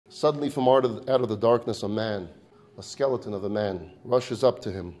Suddenly from out of the darkness, a skeleton of a man, rushes up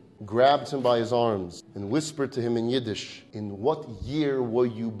to him, grabbed him by his arms, and whispered to him in Yiddish, "In what year were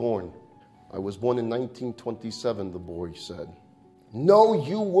you born?" "I was born in 1927, the boy said. "No,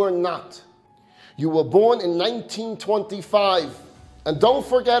 you were not. You were born in 1925. And don't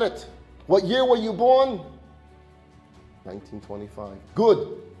forget it. What year were you born?" 1925.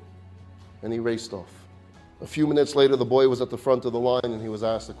 "Good." And he raced off. A few minutes later, the boy was at the front of the line and he was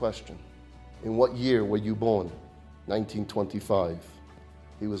asked a question. "In what year were you born?" 1925.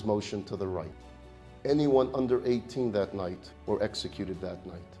 He was motioned to the right. Anyone under 18 that night were executed that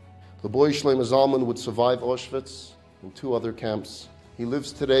night. The boy Shlomo Zalman would survive Auschwitz and 2 other camps. He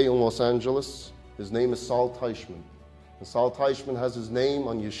lives today in Los Angeles. His name is Sal Teichman. And Sal Teichman has his name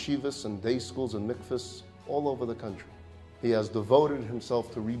on yeshivas and day schools and mikvahs all over the country. He has devoted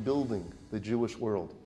himself to rebuilding the Jewish world.